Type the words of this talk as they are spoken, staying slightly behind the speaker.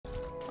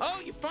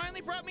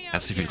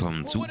Herzlich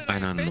willkommen zu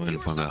einer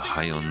neuen Folge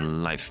High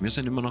on Life. Wir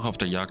sind immer noch auf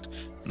der Jagd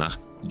nach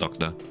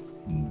Dr.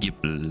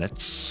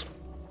 Giblet.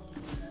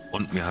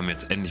 Und wir haben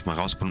jetzt endlich mal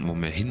rausgefunden, wo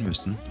wir hin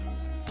müssen.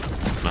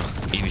 Nach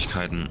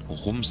Ewigkeiten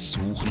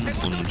rumsuchen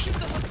und...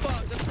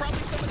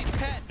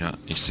 Ja,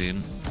 ich sehe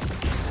ihn.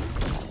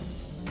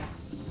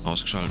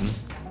 Ausgeschalten.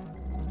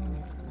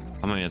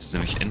 Haben wir jetzt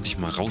nämlich endlich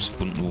mal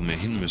rausgefunden, wo wir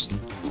hin müssen.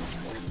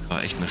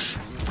 War echt eine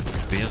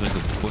schwere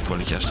Geburt, weil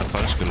ich erst da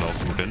falsch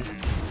gelaufen bin.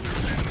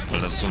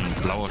 Weil das so ein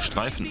blauer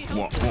Streifen...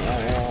 Wow,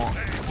 wow, wow.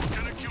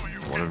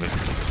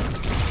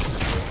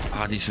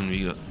 Ah, die sind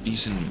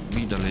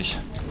widerlich.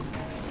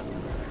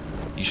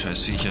 Die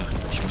scheiß Viecher.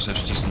 Ich muss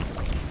erst diesen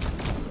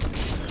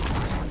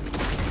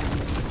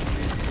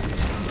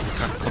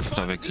Kopf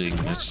da wegkriegen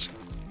jetzt.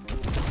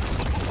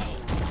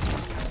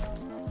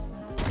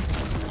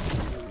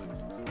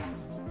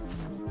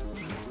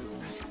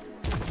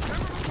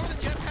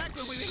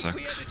 Zack.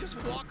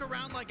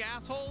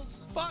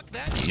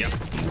 Ja,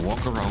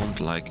 walk around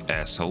like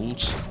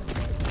assholes.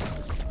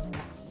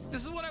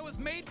 This is what I was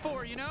made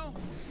for, you know?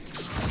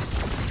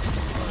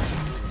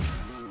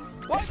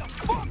 Why the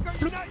fuck are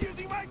you not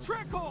using my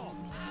trick hole?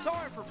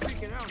 Sorry for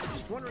freaking out. I'm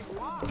just wondering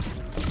why.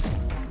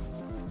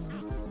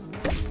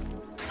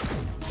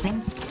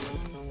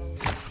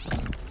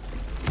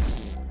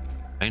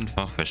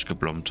 Einfach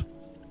festgeblombt.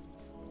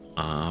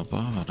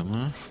 Aber, warte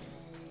mal.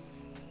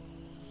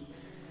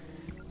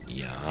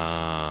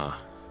 Ja.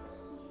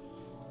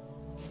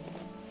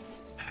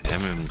 Her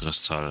mit dem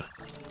Kristall.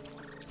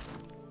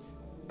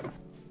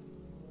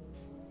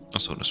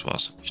 Achso, das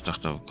war's. Ich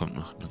dachte, da kommt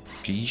noch eine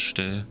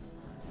Piste.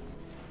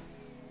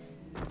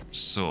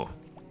 So.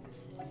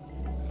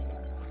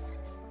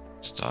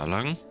 Ist da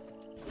lang?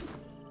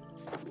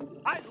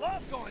 I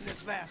love going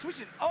this fast. We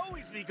should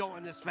always be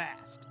going this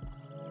fast.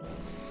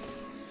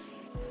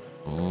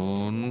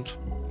 Und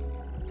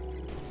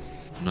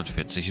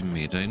 140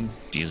 Meter in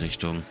die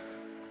Richtung.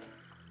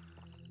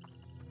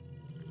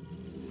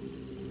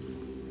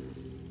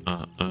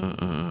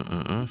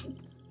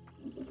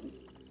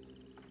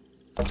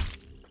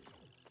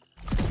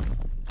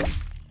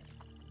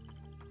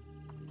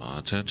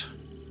 Wartet.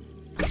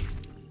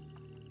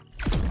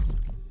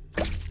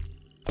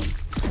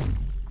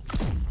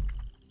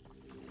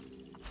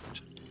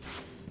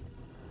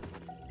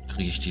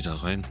 Kriege ich die da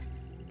rein?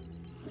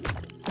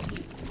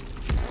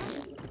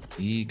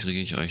 Wie kriege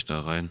ich euch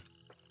da rein?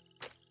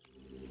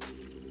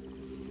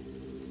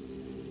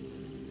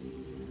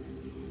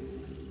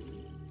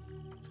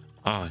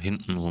 Ah,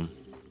 hinten rum.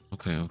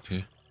 Okay,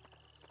 okay.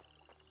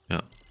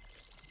 Ja.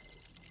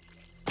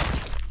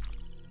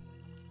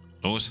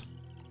 Los.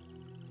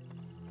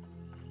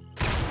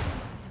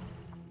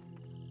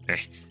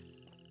 Hey.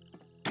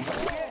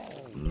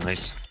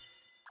 Nice.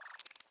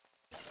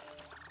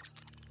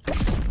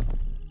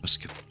 Was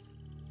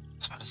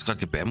war das gerade?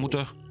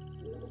 Gebärmutter?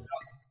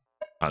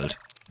 Halt.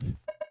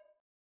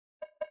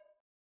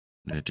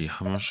 Ne, die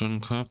haben wir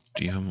schon gehabt.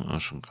 Die haben wir auch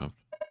schon gehabt.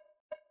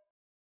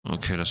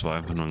 Okay, das war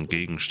einfach nur ein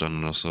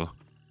Gegenstand oder so.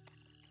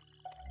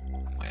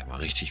 War ja mal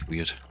richtig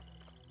weird.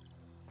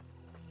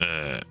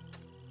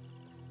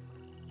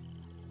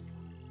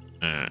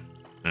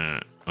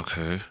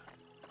 Okay.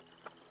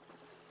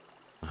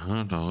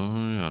 Aha, da,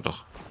 ja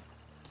doch.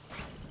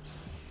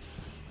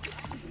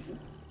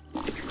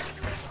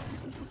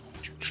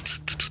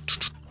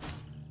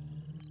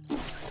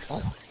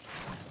 Oh.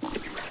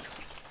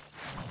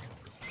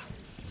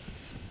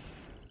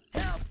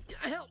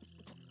 Help!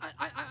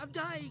 I'm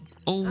dying.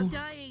 Oh. I'm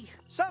dying.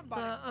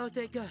 Somebody. Oh,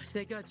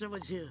 thank God,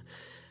 someone's here.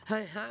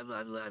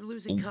 I'm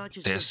losing Der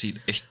consciousness.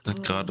 sieht echt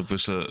nicht gerade ein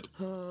bisschen...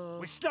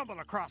 We stumbled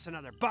across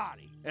another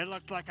body. It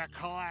looked like a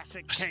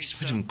classic Was case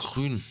ist mit dem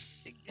Grün?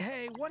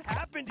 Hey, what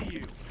happened to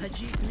you? A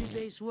G3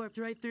 base warped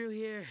right through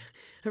here,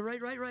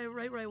 right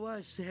where I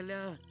was, and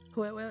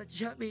well, it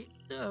shot me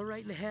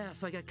right in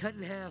half. I got cut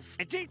in half.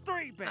 A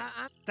G3 base.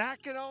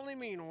 That can only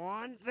mean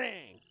one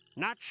thing.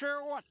 Not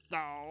sure what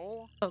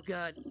though. Oh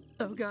God,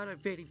 I'm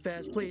fading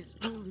fast.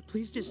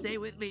 Please just stay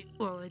with me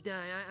while I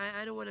die.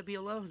 I don't want to be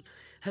alone.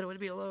 I don't want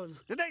to be alone.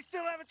 Did they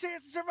still have a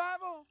chance of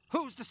survival?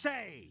 Who's to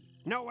say?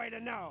 No way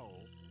to know.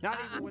 Not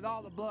even with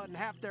all the blood and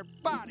half their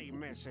body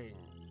missing.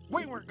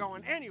 We weren't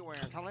going anywhere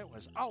until it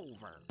was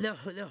over. No,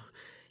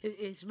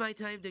 it's my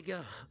time to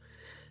go.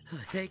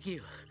 Oh, thank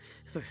you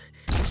for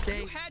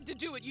staying. You had to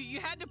do it. You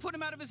had to put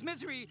him out of his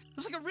misery. It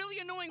was like a really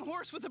annoying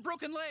horse with a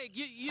broken leg.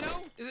 You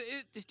know?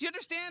 Do you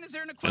understand? Is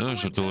there an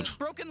equivalent to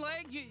broken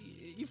leg?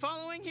 You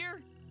following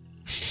here?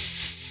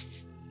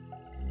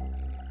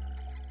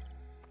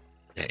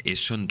 Er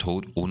ist schon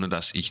tot, ohne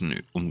dass ich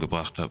ihn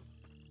umgebracht habe.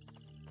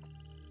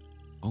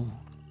 Oh.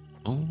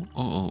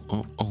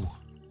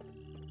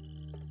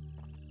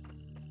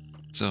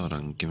 So,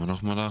 dann gehen wir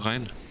doch mal da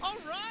rein.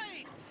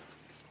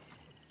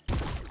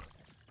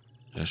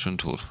 Er ist schon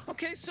tot.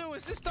 Okay, so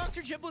is this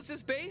Dr.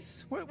 Giblets'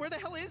 base? Where the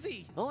hell is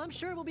he? Oh, I'm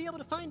sure we'll be able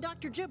to find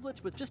Dr.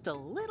 Giblets with just a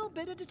little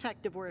bit of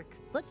detective work.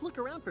 Let's look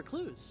around for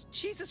clues.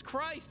 Jesus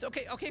Christ.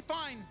 Okay,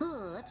 fine.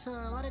 Huh, that's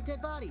a lot of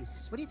dead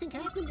bodies. What do you think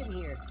happened in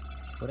here?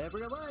 Whatever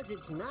it was,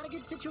 it's not a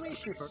good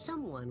situation for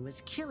someone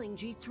was killing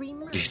G3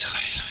 murder. Die drei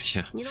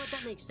Leiche. You know what,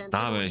 that makes sense.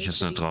 Da werde ich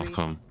jetzt nicht drauf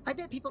kommen. I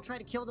bet people try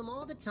to kill them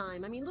all the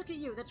time. I mean, look at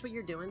you. That's what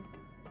you're doing.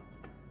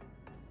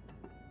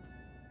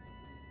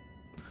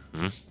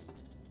 Hm.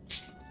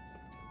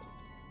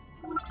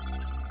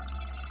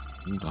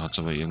 Da hat's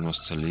aber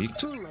irgendwas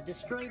zerlegt. A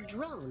destroyed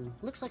drone.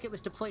 Looks like it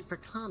was deployed for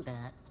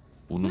combat.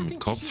 Ohne im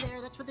Kopf.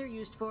 There, that's what they're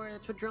used for.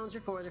 That's what drones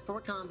are for. They're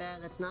for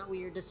combat. That's not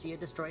weird to see a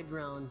destroyed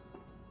drone.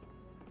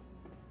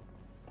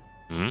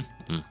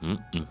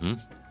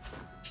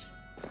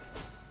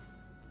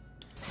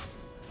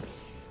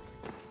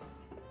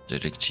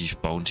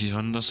 Detektiv Bounty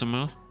Hunter sind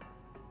wir.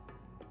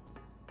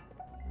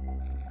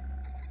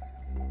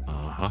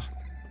 Aha.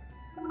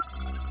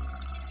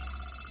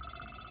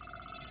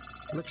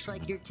 Looks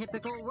like your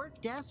typical work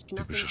desk.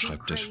 Nothing too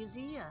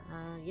crazy.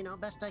 You know,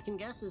 best I can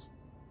guess is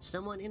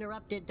someone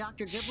interrupted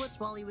Dr. Giblets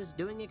while he was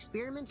doing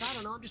experiments. I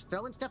don't know. I'm just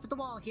throwing stuff at the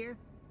wall here.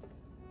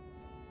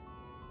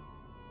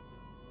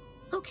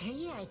 Okay,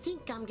 yeah, I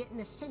think I'm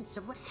getting a sense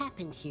of what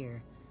happened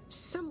here.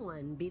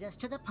 Someone beat us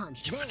to the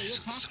punch. They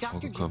attacked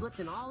Dr. Giblets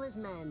and all his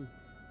men.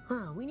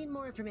 Huh, we need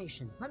more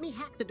information. Let me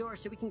hack the door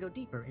so we can go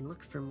deeper and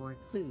look for more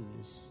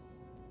clues.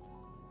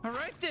 All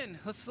right then,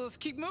 let's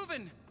keep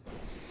moving.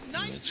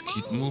 Nice Let's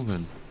keep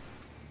moving.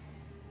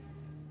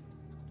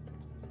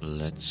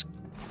 Let's.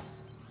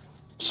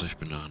 So, ich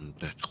bin da an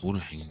der Drohne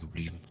hängen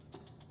geblieben.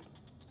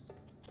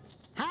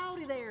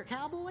 Howdy there,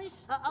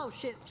 cowboys. Oh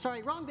shit,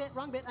 sorry, wrong bit.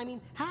 I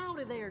mean,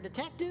 howdy there,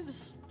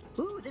 detectives.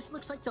 Ooh, this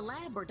looks like the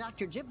lab where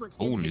Dr. Giblets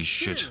did his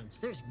experiments.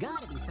 There's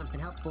gotta be something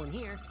helpful in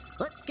here.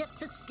 Let's get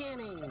to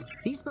scanning.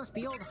 These must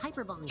be old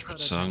hyperbomb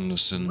prototypes. Ich würde sagen,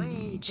 das sind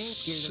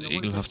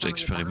ekelhafte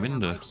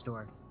Experimente.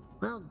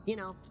 Well, you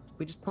know,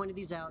 we just pointed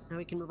these out. Now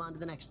we can move on to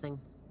the next thing.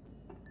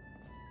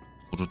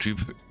 Prototyp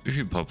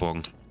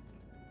Hyperbong.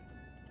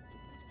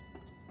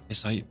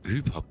 Es sei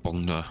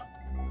Hyperbong da.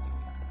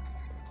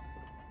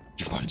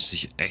 Die wollen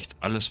sich echt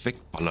alles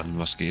wegballern,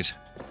 was geht.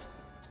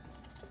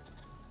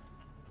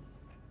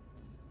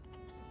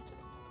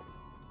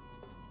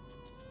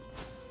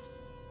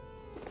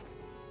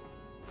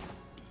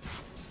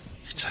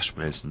 Die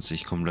zerschmelzen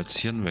sich komplett das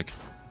Hirn weg.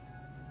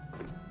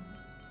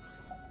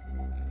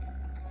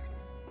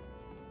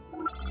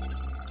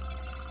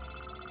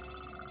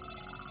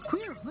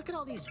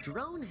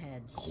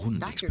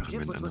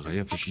 Drohnenexperiment, eine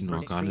Reihe verschiedener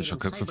organischer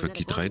Köpfe für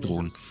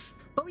G3-Drohnen.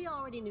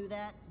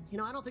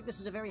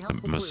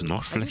 Damit man es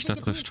noch schlechter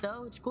trifft.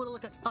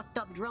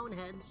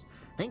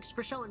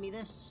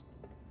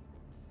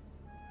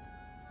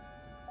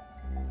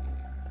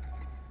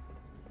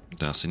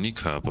 Da sind die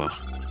Körper.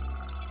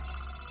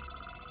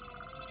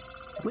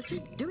 Was he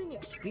doing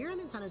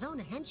experiments on his own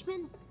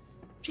henchmen?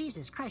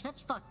 Jesus Christ,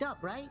 that's fucked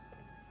up, right?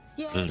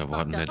 Yeah, Alter, wo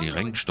hatten der die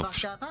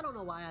Renkstoff? I don't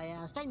know why I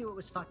asked. I knew it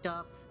was fucked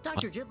up.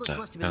 Dr. Giblets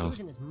must have been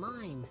losing his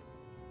mind.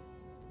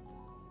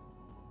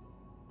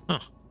 Huh.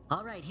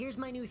 All right, here's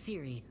my new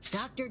theory.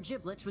 Dr.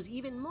 Giblets was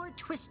even more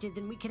twisted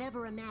than we could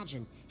ever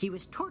imagine. He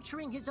was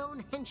torturing his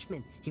own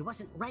henchmen. He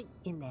wasn't right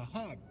in the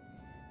head.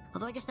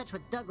 Although I guess that's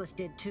what Douglas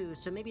did too,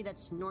 so maybe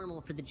that's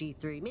normal for the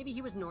G3. Maybe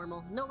he was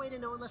normal. No way to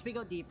know unless we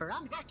go deeper.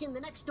 I'm hacking the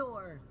next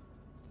door.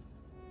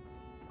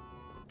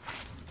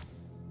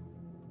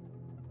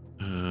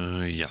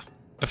 Ja.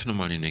 Öffne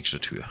mal die nächste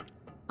Tür.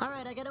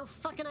 Alright, I got no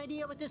fucking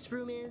idea what this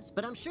room is,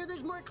 but I'm sure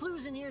there's more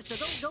clues in here, so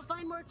go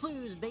find more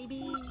clues,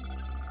 baby.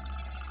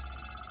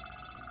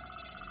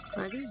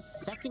 Are these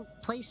second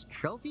place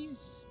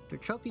trophies? They're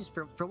trophies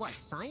for what?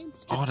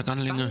 Science? Oh, der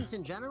Gunlinge. Science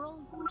in general?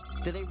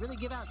 Do they really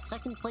give out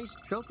second place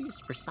trophies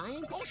for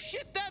science? Oh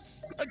shit,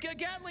 that's a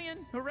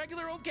Gatlian. A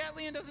regular old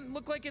Gatlian doesn't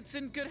look like it's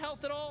in good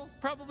health at all.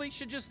 Probably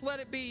should just let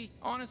it be,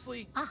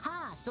 honestly.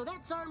 Aha, so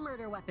that's our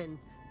murder weapon.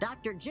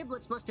 Dr.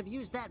 Giblets must have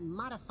used that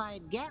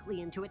modified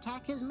Gatlian to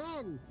attack his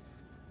men.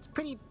 It's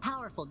pretty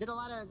powerful. Did a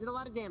lot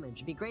of damage.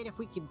 It'd be great if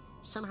we could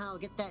somehow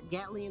get that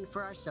Gatlian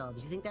for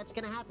ourselves. You think that's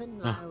gonna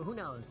happen? Who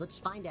knows? Let's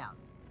find out.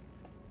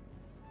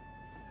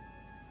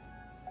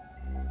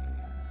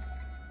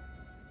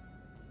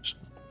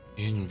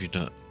 Irgendwie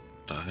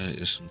daher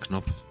ist ein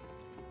Knopf.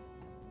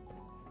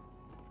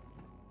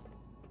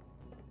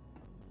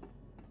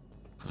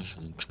 Kann ich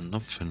einen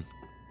Knopf hin?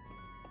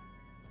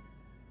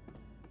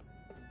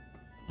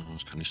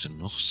 Was kann ich denn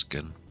noch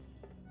scannen?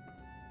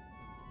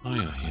 Ah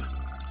ja, hier.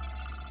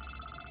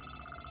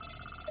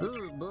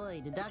 Oh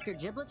boy, did Dr.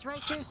 Giblets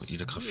write this? He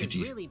was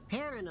really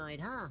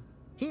paranoid, huh?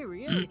 He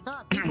really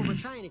thought people were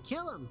trying to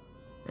kill him.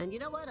 And you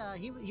know what?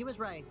 He was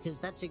right, because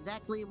that's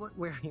exactly what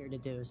we're here to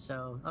do.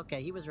 So,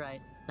 okay, he was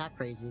right. Not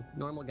crazy.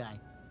 Normal guy.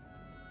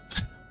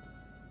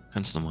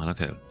 Ganz normaler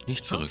Kerl.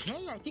 Nicht verrückt.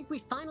 Okay, I think we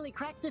finally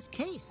cracked this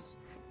case.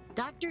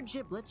 Dr.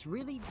 Giblets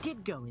really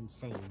did go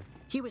insane.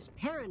 He was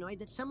paranoid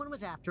that someone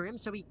was after him,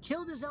 so he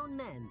killed his own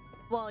men.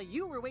 While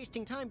you were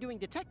wasting time doing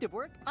detective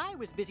work, I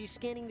was busy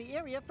scanning the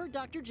area for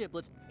Dr.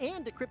 Giblets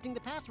and decrypting the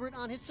password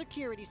on his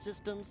security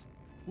systems.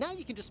 Now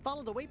you can just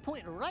follow the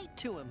waypoint right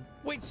to him.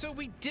 Wait, so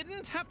we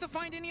didn't have to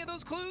find any of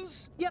those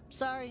clues? Yep,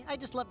 sorry. I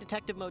just love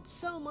detective mode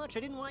so much I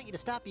didn't want you to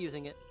stop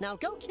using it. Now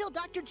go kill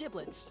Dr.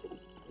 Giblets.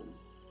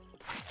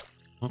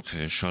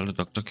 Okay, schalte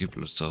Dr.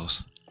 Giblets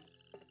aus.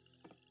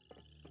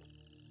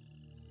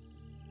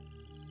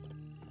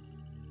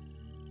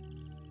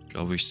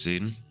 Glaube ich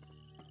sehen.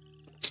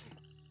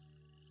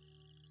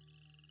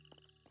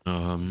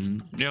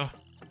 Ja.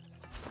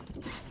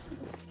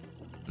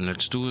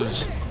 Let's do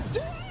it.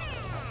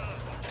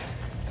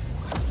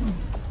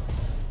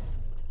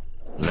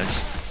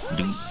 Let's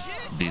do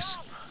this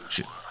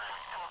shit.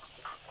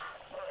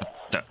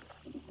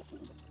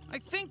 I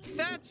think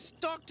that's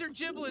Dr.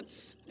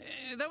 Giblets.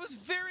 That was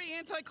very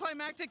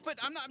anticlimactic, but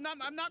I'm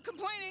not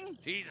complaining.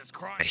 Jesus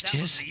Christ, Echt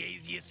that was jetzt? the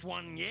easiest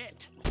one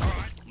yet. All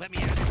right, let me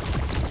at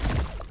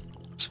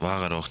it. Das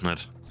war er doch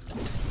nicht.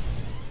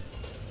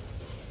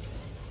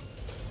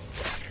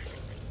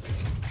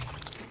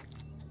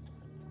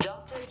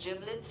 Dr.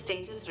 Giblet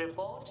status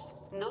report.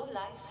 No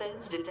life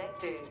sense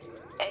detected.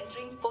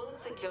 Entering full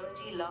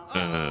security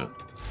lockdown.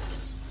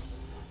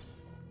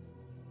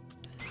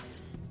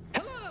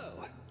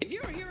 Hello! If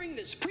you're hearing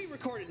this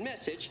pre-recorded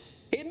message,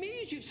 it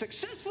means you've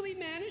successfully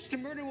managed to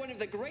murder one of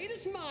the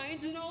greatest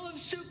minds in all of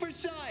super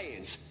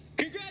science.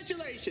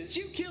 Congratulations,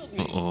 you killed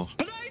me.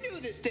 But I knew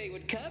this day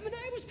would come, and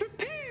I was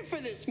prepared for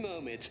this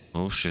moment.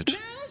 Oh shit. Now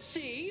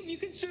see if you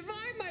can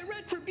survive my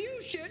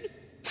retribution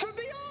from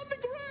beyond the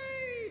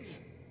grave.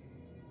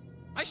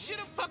 I should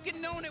have fucking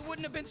known it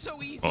wouldn't have been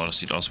so easy. Oh, das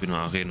sieht aus wie eine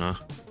Arena.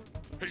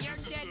 You're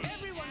dead.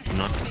 Everyone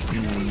Not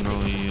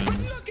annoying.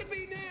 Look at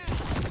me now.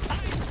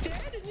 I'm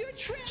dead and you're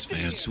trapped. Das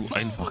wäre ja zu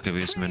einfach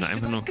gewesen, wenn er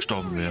einfach nur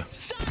gestorben wäre.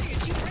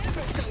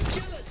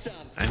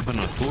 Einfach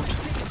nur tot.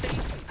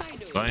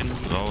 Rein,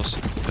 raus,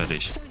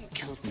 fertig.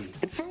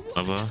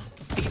 Aber...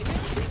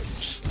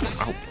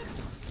 Au.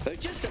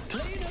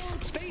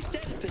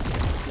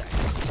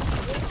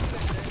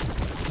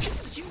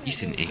 Die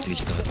sind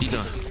eklig da, die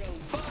da.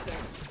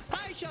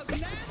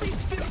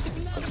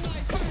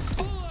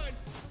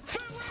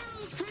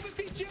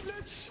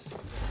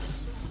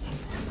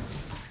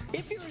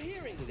 If you're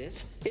hearing this,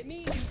 it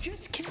means you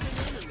just killed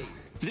an enemy.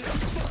 This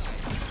is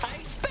fine. I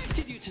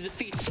expected you to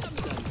defeat some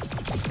of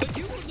them, but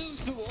you will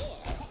lose the war.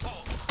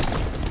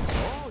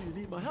 Oh, you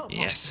need my help.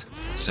 Yes.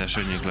 Sehr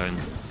schön, ihr kleinen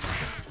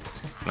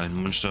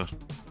Monster.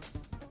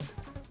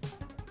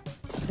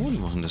 Oh, die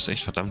machen das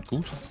echt verdammt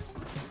gut.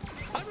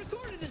 I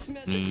recorded this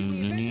message in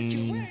the event that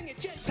you're wearing a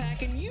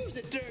jetpack and use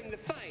it during the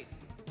fight.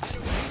 I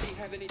don't really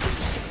have anything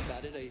to say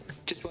about it. I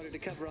just wanted to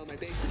cover all my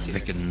bases here.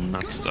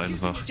 Weggenatzt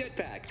einfach.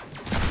 Jetpack.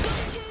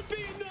 That won't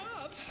be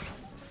enough.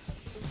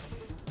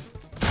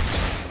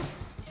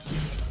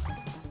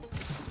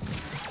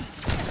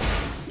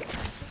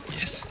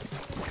 Yes.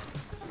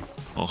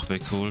 Auch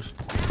weggeholt.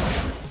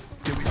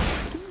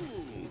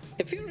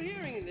 If you're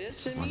hearing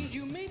this, it means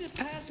you made it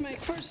past my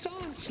first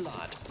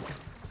onslaught.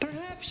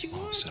 Perhaps you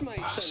aren't my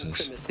son,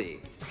 Timothy.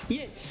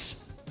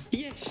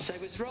 Yes, I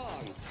was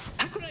wrong.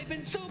 How could I have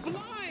been so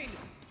blind?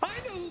 I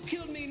know who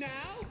killed me now.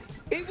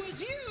 It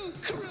was you,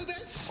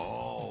 Krubis.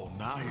 Oh,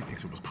 now he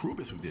thinks it was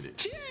Krubis who did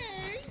it.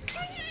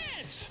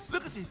 Yes!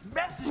 Look at these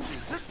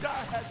messages. This guy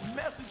has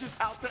messages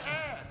out the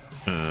ass.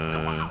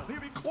 Wow, he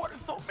recorded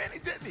so many,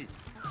 didn't he?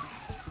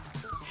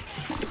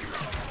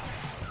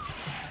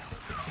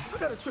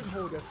 Look at a trick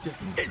hole that's just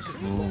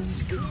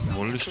itching.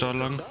 Wollte ich da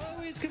lang?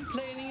 Always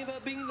complaining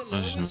about being the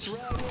Weiß ich lowest nicht.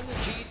 rung on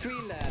the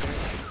G3 ladder.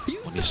 You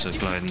Und diese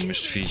kleinen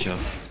Mistviecher.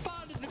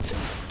 spotted the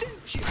top,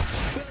 didn't you?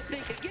 Well,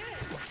 think again.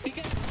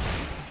 Because,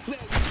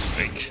 well,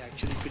 Weg.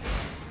 actually,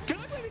 but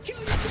I'm gonna kill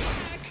you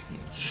back.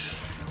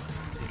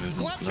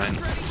 Blöden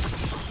kleinen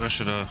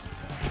Frösche da.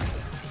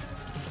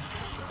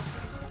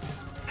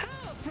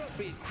 How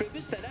appropriate,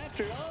 Kribis, that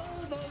after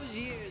all those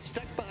years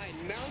stuck behind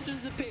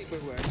mountains of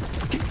paperwork,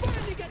 you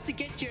finally got to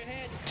get your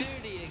hands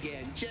dirty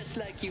again, just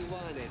like you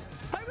wanted.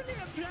 I really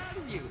am proud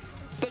of you,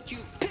 but you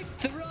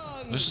picked the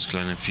wrong Das ist das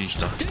kleine Viech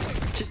da. dirt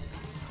to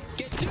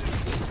get dirty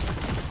with.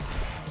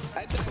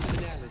 I'm better with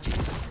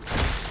analogies.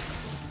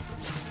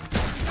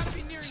 You gotta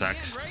be near the Zack.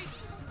 end, right?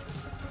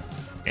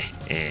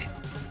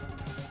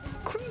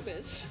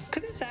 Krubis,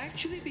 could this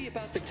actually be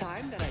about the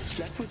time that I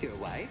slept with your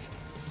wife?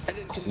 And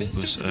then Krubis,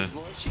 convinced her to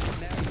divorce you and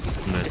marry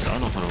you? Und jetzt auch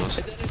noch, oder was?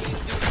 And then I made her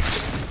do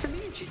it for me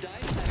and she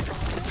died in that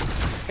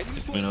process? And you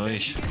Mit swore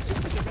euch. vengeance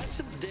for the rest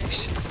of the day?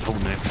 Oh,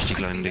 nervig, die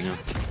kleinen Dinge.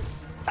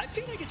 I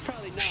feel like it's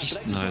probably not, but I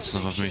Schießen just da jetzt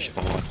noch wanna auf make mich.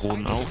 sure. Oh,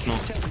 Drohnen auch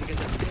noch. Tell me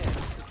because I'm dead.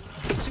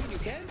 But soon you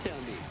can tell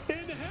me.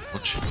 In hell!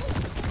 Rutsch.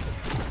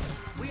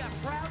 We are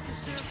proud to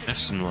serve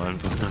Treffst du nur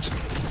einfach nicht.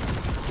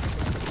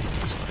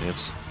 So,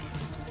 jetzt.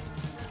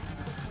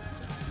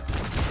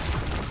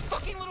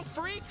 Fucking little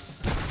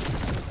freaks.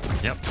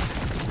 Ja.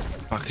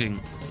 Fucking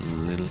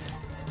little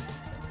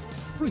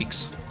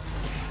freaks.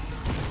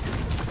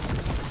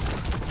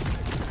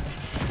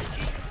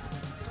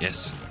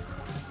 Yes.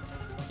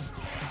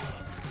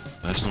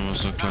 Da ist noch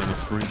so kleine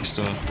Freaks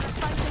da.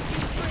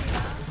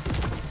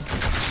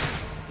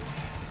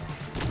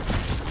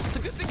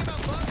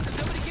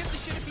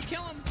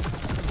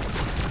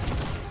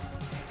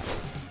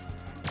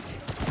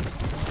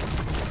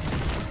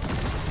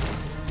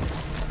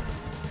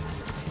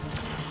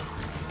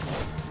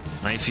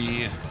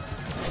 Knifey.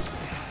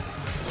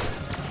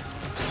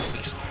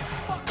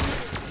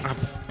 Ab.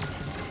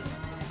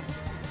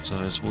 So,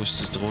 jetzt wo ist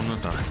die Drohne?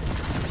 Da.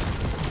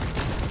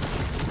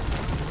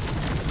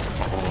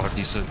 Oh,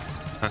 diese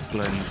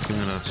kleinen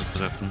Finger da zu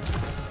treffen.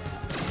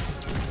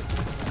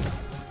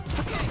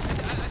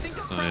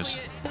 So, jetzt.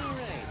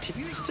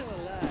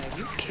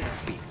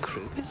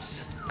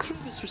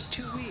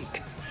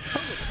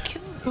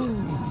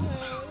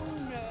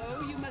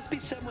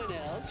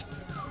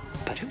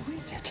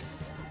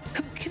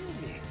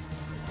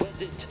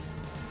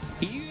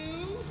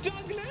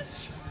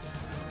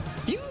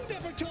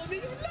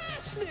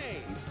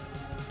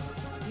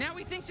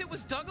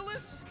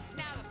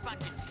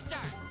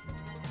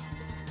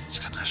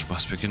 Jetzt kann der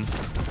Spaß beginnen.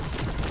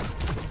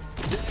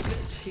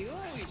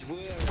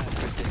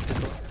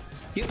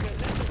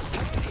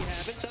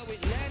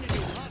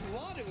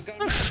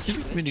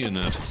 Stimmt mir die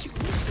nicht.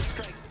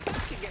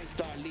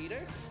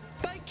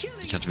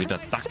 Ich hatte weder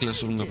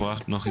Douglas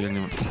umgebracht, noch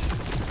irgendjemand.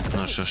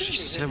 Na, ich habe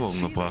sich selber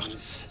umgebracht.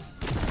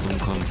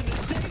 Umkommen.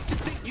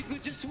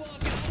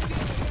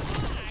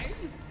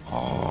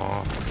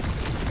 Oh.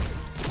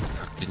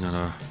 Kackdinger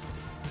da.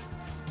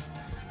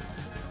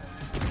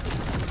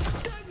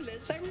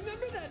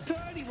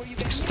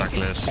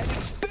 Douglas.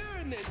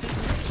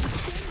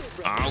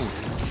 Au.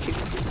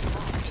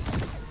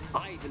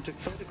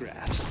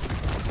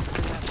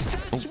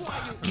 Oh,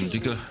 ein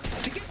Dicker.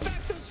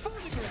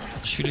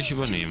 Ich will dich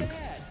übernehmen.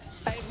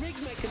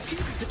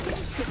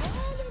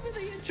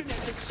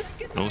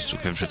 Los, du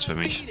kämpfst jetzt für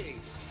mich.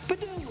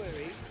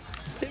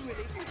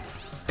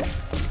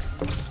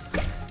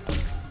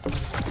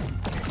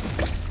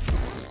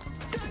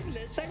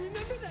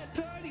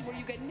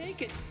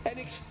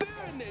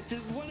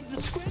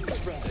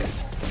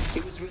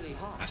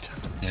 Was?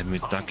 Der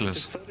mit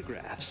Douglas.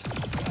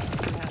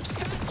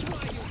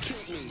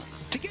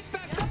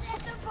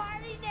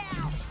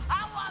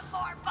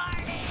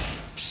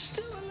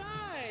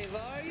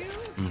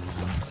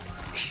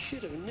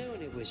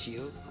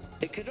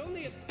 It could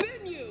only have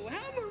been you.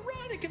 How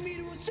moronic of me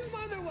to assume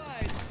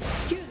otherwise.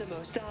 You're the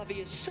most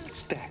obvious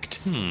suspect.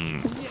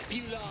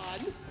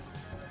 Nipulon.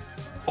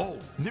 Oh,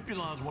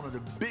 Nipulon's one of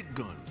the big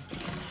guns.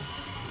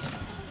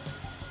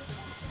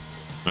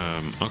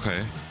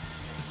 Okay.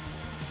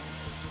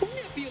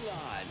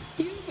 Nipulon,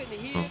 you've been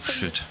here Oh from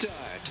shit. the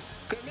start.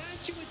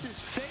 Garmantuous's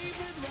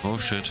favorite Oh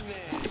shit.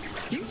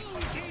 You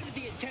always hated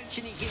the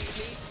attention he gave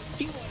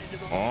me. You wanted him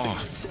Oh. all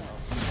for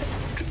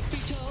yourself. Truth be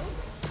told,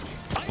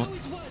 I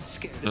always was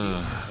scared of you.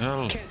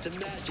 Hell. Can't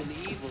imagine the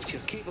evils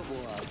you're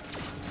capable of.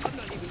 I'm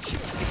not even sure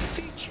I can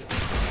defeat you.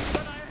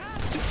 But I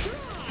have to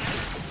try.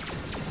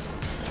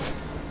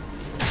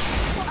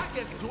 I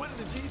guess joining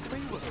the G3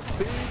 was a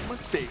big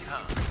mistake,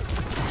 huh?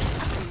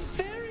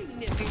 Very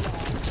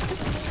Nipulon, still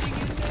holding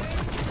in there.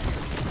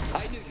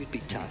 I knew you'd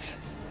be tough.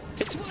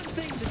 It's one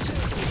thing to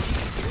serve the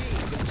G3,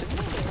 but it's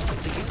another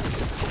altogether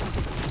to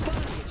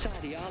body its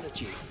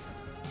ideology.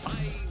 I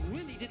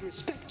really did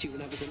respect you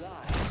when I was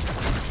alive,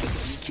 but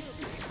then you killed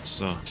me.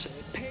 So. So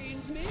it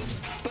pains me,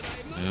 but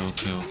I must Ja,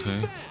 okay, okay.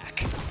 you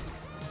back.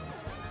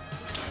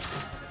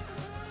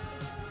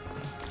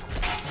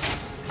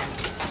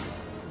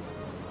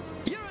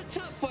 You're a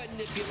tough one,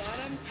 Nipulon.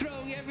 I'm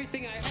throwing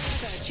everything I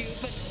have at you,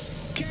 but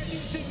can you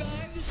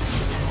survive this?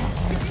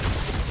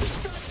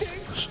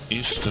 Was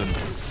ist denn?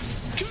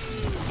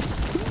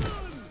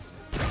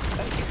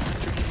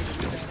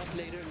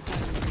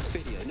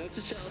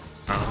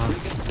 Aha.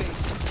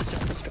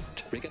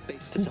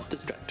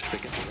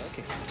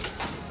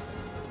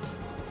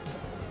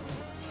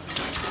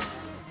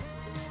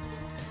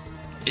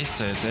 Ist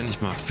er jetzt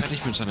endlich mal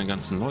fertig mit seinen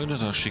ganzen Leuten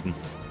da schicken?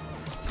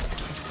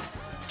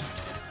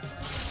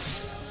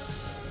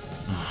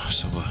 Oh,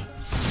 super.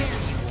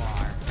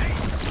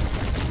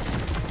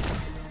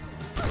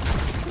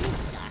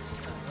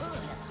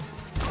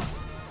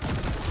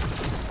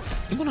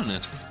 Immer noch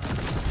nicht.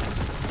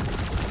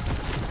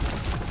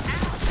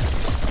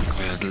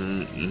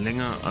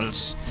 Länger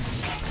als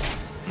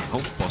ein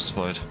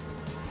Hauptbossfight.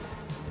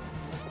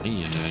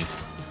 Eieiei.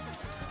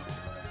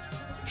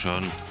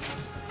 Schaden.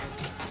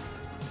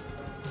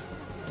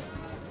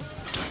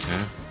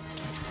 Okay.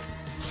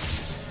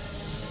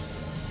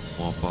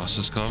 More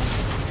bosses kommen.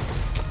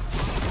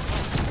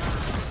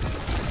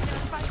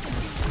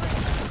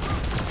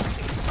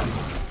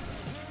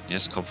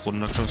 Jetzt Kopf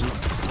runtergeschossen.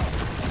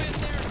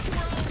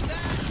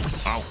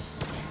 Au.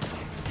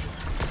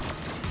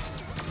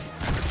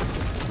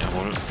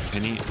 Jawohl,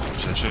 Penny,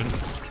 sehr schön.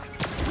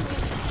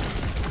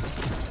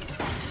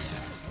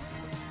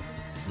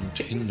 Und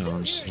hinter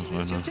uns noch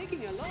einer.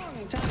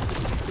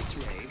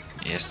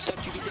 Yes.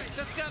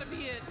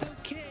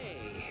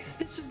 Okay,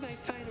 this is my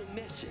final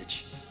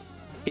message.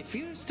 If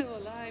you're still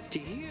alive survived to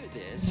hear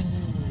this,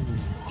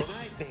 then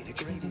I've made a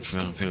great mistake.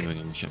 Schweren Fehler,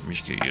 ich habe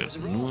mich geirrt.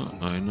 Nur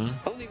eine.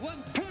 Only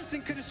one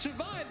person could have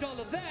survived all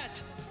of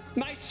that.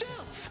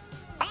 Myself.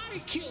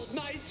 I killed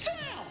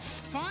myself.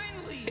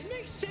 Finally! It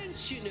makes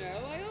sense, you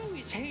know. I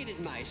always hated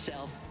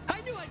myself.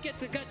 I knew I'd get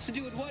the guts to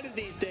do it one of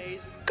these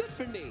days. Good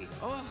for me.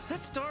 Oh,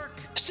 that's dark.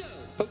 So,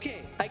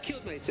 okay, I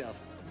killed myself.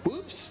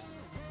 Whoops.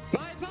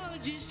 My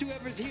apologies to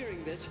whoever's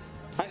hearing this.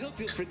 I hope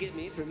you'll forgive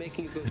me for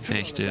making you go through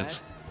all of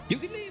that. You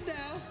can leave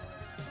now.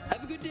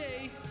 Have a good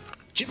day.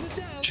 Giblets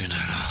out. Schön,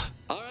 Alter.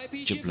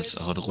 R.I.P. Giblets,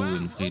 hat Ruhe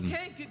in Frieden.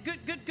 Okay,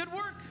 good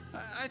work.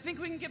 I think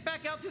we can get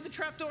back out through the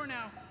trapdoor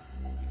now.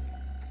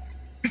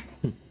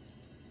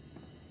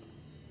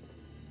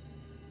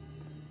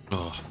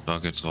 Oh, da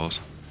geht's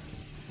raus.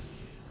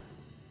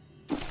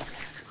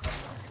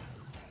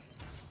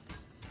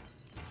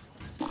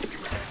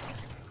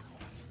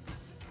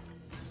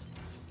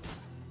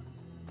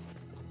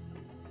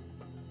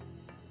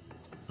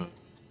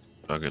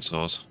 Da geht's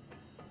raus.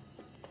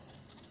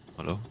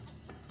 Hallo?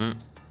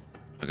 Hm.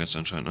 Da geht's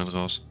anscheinend nicht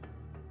raus.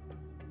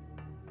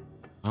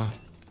 Ah.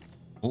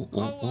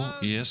 Oh,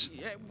 yes.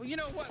 You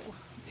know what?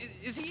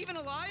 Is he even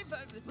alive?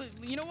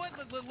 You know what?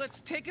 Let's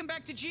take him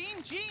back to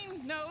Gene.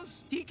 Gene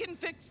knows he can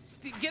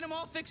get him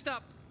all fixed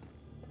up.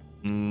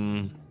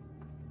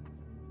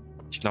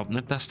 Ich glaube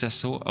nicht, dass der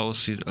so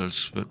aussieht,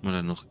 als würde man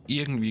dann noch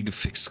irgendwie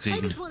gefixt I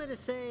kriegen. just wanted to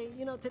say,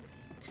 you know,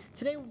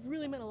 today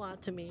really meant a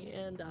lot to me,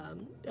 and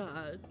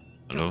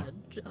Hello? God,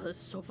 this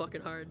is so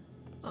fucking hard.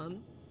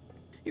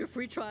 Your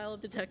free trial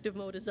of detective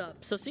mode is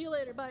up, so see you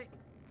later. Bye.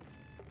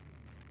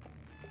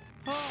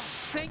 Oh,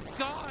 thank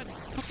God.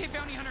 Okay,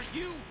 Bounty Hunter,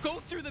 you go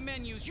through the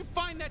menus. You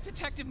find that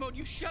detective mode.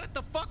 You shut it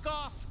the fuck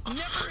off.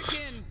 Never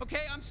again.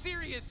 Okay, I'm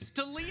serious.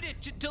 Delete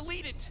it.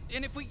 Delete it.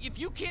 And if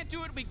you can't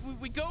do it,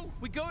 we go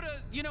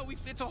to, you know,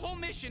 it's a whole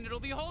mission. It'll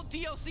be a whole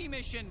DLC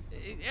mission.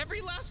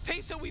 Every last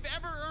peso we've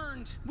ever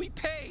earned, we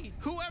pay.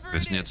 Whoever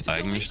Wir müssen jetzt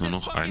eigentlich nur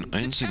noch einen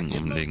einzigen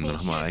umlegen. Dann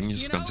haben wir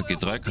eigentlich das ganze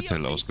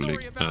G3-Kartell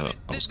umgelegt.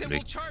 Ist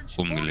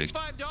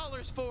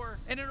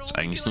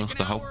eigentlich nur noch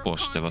der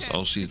Hauptboss, der was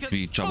aussieht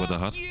wie Jabba the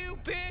Hutt.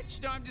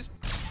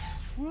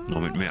 Nur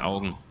mit mehr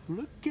Augen.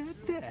 Look at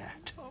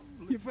that.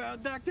 You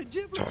found Dr.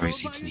 Giblet. So, wie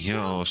sieht's denn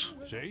hier aus?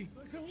 See?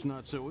 It's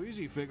not so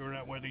easy figuring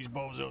out where these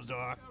bozos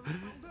are.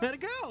 How'd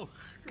it go?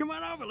 Come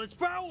on over, let's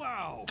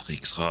powwow.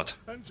 Kriegsrat.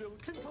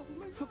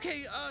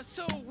 Okay,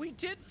 so we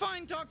did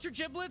find Dr.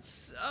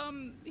 Giblets.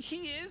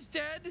 He is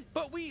dead,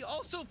 but we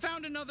also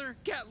found another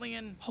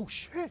Gatlian. Oh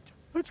shit.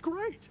 That's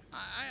great.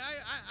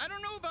 I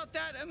don't know about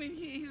that. I mean,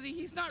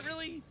 he's not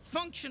really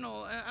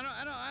functional.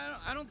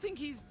 I don't think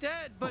he's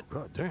dead, but Oh,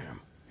 God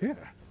damn. Yeah.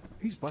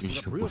 He's busted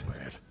up real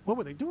bad. What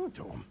were they doing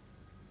to him?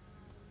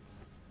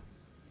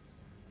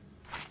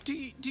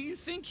 do you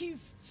think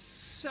he's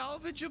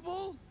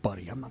salvageable?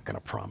 Buddy, I'm not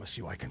gonna promise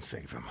you I can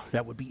save him.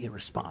 That would be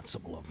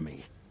irresponsible of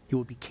me. It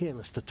would be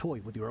careless to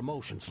toy with your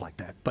emotions like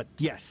that. But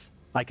yes,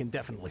 I can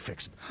definitely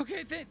fix it.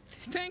 Okay,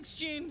 thanks,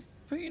 Gene.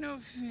 But you know,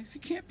 if he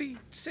can't be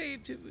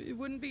saved, it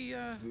wouldn't be.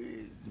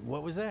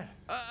 What was that?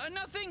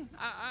 Nothing.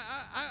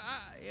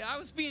 I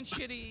was being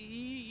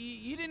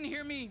shitty. You didn't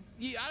hear me.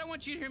 I don't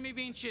want you to hear me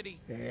being shitty.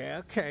 Yeah,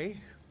 okay.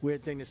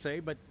 Weird thing to say,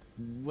 but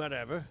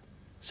whatever.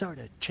 Sorry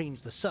to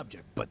change the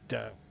subject, but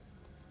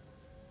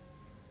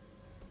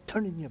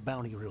turn in your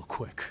bounty real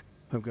quick.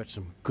 I've got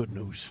some good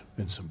news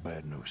and some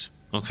bad news.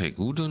 Okay,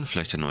 gute und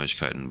schlechte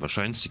Neuigkeiten.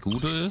 Wahrscheinlich die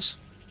gute ist,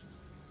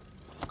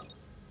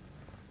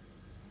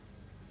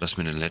 dass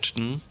wir den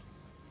letzten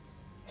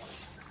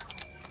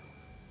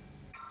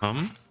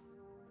haben.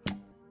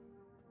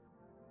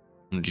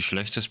 Und die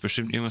schlechte ist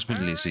bestimmt irgendwas mit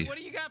Lizzie. What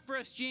do you got for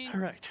us, Gene?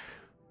 All right.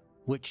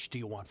 Which do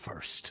you want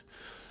first?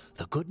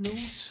 The good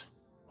news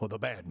or the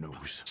bad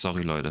news?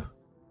 Sorry, Leute.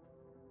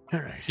 All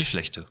right. Die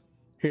schlechte.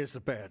 Here's the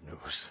bad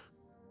news.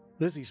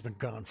 Lizzie's been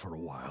gone for a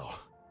while.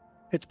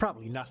 It's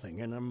probably nothing,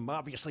 and I'm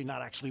obviously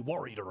not actually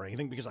worried or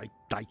anything because I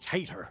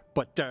hate her.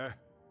 But,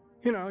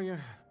 you know, you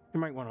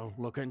might want to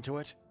look into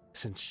it.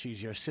 Since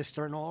she's your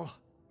sister and all,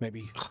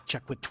 maybe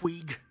check with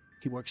Tweeg.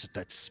 He works at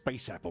that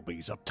Space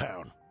Applebee's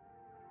uptown.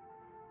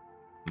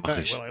 Mach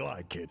ich. Well, I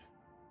lied, kid.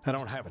 I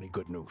don't have any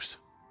good news.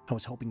 I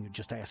was hoping you'd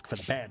just ask for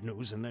the bad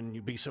news, and then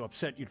you'd be so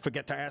upset you'd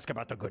forget to ask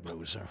about the good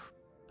news. I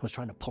was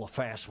trying to pull a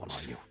fast one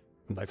on you,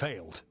 and I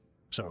failed.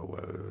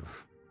 So,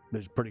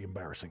 it's pretty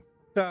embarrassing.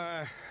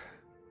 Yeah,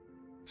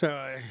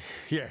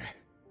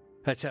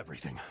 that's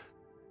everything.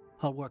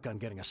 I'll work on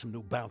getting us some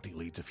new bounty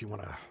leads if you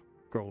want to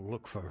go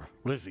look for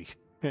Lizzie.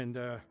 And,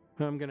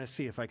 I'm gonna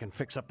see if I can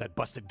fix up that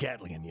busted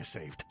Gatlian you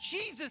saved.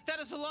 Jesus,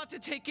 that is a lot to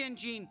take in,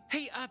 Gene.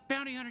 Hey,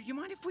 Bounty Hunter, you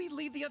mind if we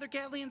leave the other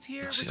Gatlians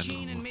here with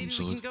Gene and maybe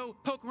we can go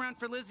poke around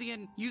for Lizzie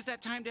and use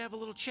that time to have a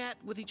little chat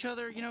with each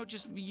other? You know,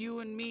 just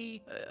you and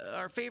me,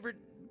 our favorite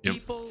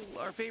people,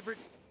 our favorite...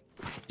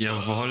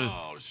 Jawohl.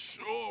 Oh,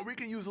 sure. We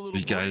can use a little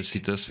Wie geil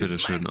sieht das wieder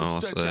schön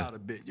aus, ey.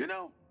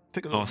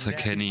 Außer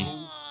Kenny.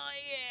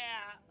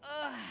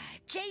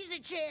 Change the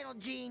channel,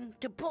 Gene,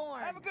 to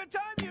porn. Have a good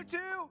time, you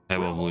two.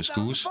 Aber wo ist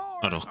Goose?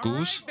 Ah, doch,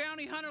 Goose,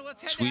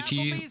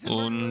 Sweetie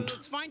und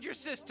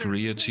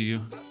Griety.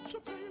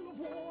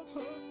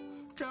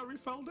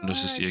 Und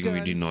das ist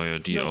irgendwie die neue,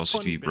 die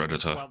aussieht wie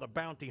Predator.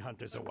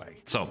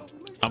 So,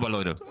 aber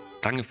Leute,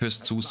 danke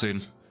fürs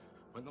Zusehen.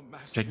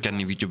 Checkt gerne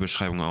die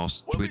Videobeschreibung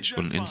aus. Twitch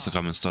und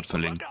Instagram ist dort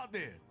verlinkt.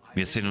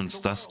 Wir sehen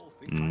uns das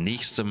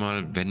nächste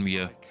Mal, wenn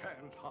wir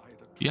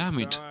ja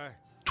mit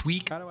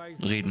Tweak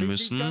reden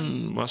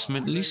müssen, was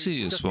mit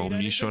Lissy ist, warum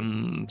die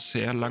schon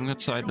sehr lange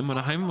Zeit immer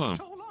daheim war.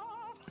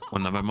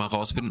 Und dann werden wir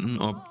rausfinden,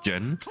 ob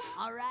Jen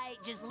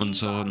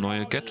unsere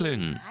neue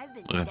Gatling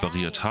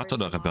repariert hat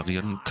oder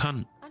reparieren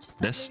kann.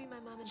 Das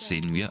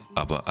sehen wir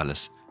aber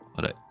alles,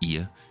 oder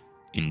ihr,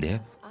 in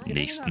der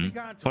nächsten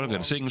Folge.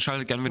 Deswegen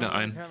schaltet gerne wieder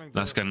ein,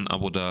 lasst gerne ein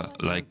Abo da,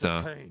 Like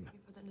da.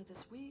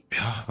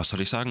 Ja, was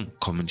soll ich sagen?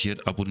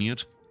 Kommentiert,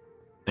 abonniert.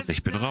 Und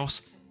ich bin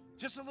raus.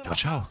 Ciao,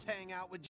 ciao.